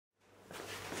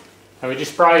And we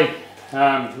just spray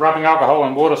rubbing alcohol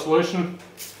and water solution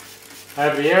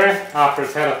over the area after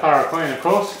it's had a thorough clean, of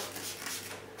course.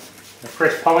 A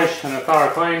fresh polish and a thorough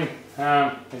clean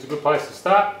is a good place to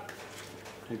start.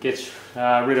 It gets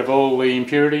rid of all the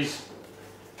impurities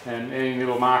and any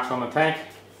little marks on the tank,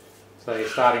 so you're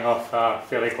starting off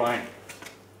fairly clean.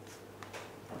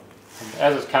 And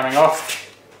as it's coming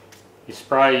off, you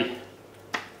spray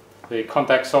the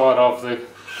contact side of the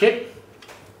kit.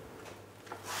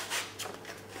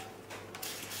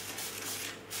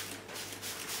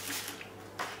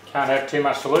 Can't have too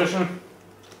much solution.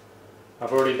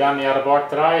 I've already done the other bike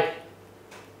today,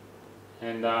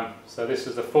 and so this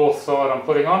is the fourth side I'm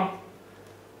putting on.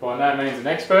 By no means an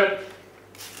expert,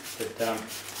 but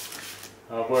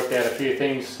I've worked out a few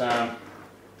things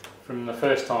from the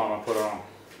first time I put it on.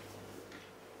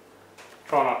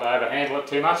 Try not to overhandle it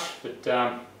too much,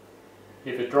 but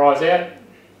if it dries out,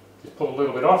 just pull a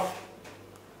little bit off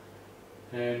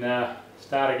and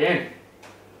start again.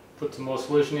 Put some more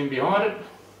solution in behind it.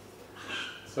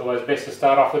 It's always best to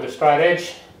start off with a straight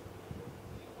edge.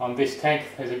 On this tank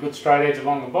there's a good straight edge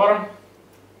along the bottom.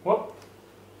 Whoop.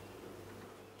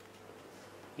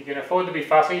 You can afford to be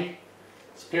fussy.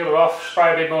 Just peel it off,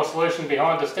 spray a bit more solution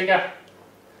behind the sticker,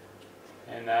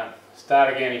 and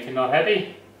start again if you're not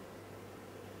happy.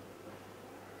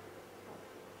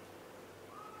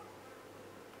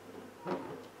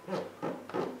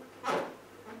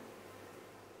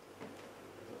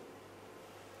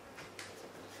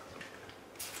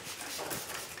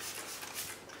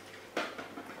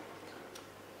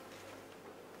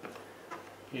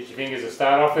 Use your fingers to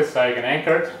start off with so you can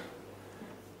anchor it.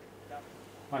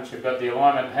 Once you've got the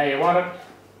alignment how you want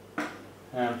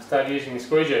it, start using the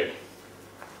squeegee.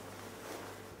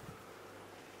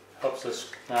 Helps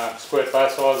us squirt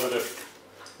both sides of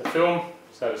the film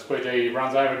so the squeegee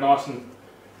runs over it nice and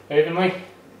evenly.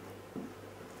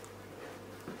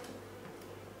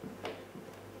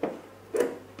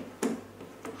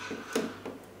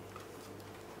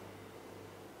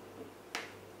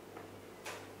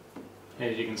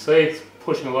 As you can see, it's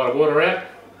pushing a lot of water out.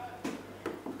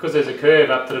 Because there's a curve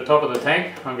up to the top of the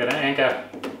tank, I'm going to anchor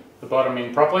the bottom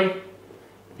in properly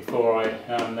before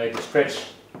I need to stretch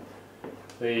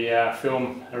the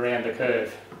film around the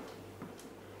curve.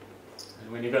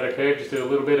 And when you've got a curve, just do a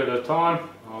little bit at a time.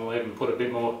 I'll even put a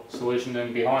bit more solution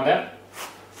in behind that.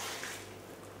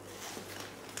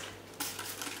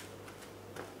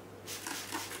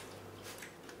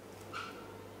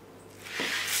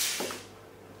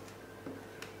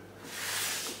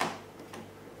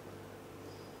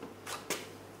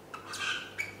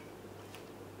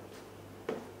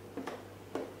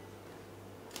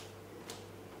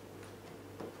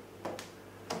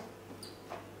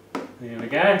 There we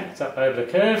go, it's up over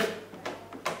the curve.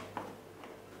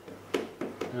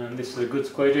 And this is a good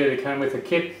squeegee to come with the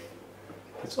kit.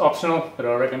 It's optional, but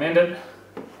I recommend it.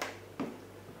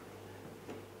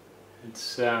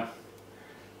 It's got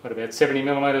about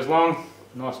 70mm long,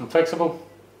 nice and flexible.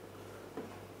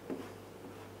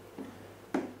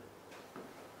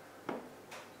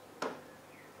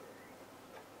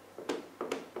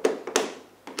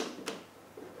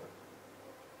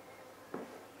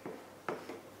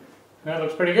 That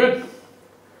looks pretty good.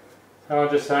 So I'll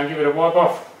just give it a wipe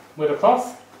off with a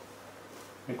cloth,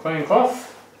 a clean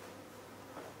cloth.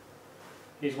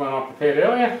 Here's one I prepared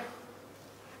earlier.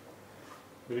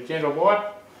 With a gentle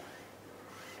wipe.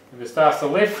 If it starts to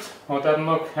lift or it doesn't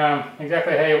look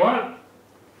exactly how you want it,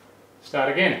 start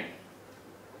again.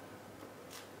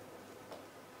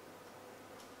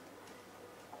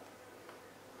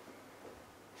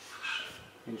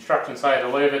 Instructions say to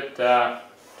leave it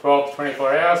 12 to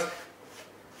 24 hours.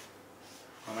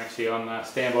 I'm actually on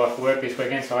standby for work this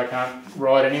weekend, so I can't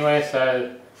ride anywhere,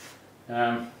 so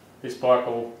this bike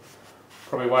will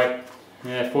probably wait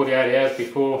 48 hours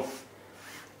before it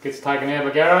gets taken out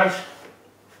of the garage.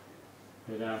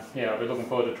 But yeah, I'll be looking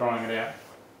forward to trying it out.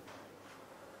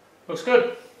 Looks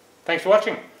good. Thanks for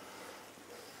watching.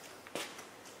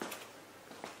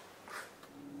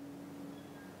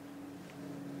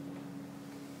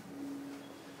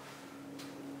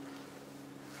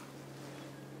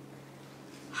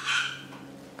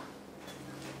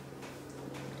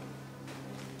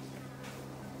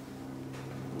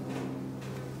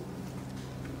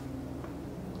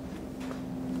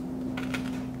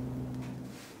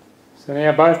 So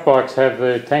now both bikes have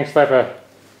the tank slapper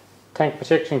tank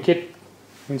protection kit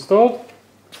installed.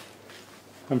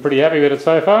 I'm pretty happy with it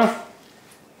so far.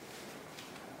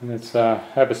 And it's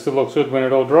hope it still looks good when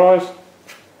it all dries.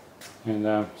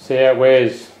 And see how it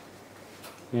wears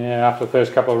after the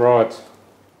first couple of rides.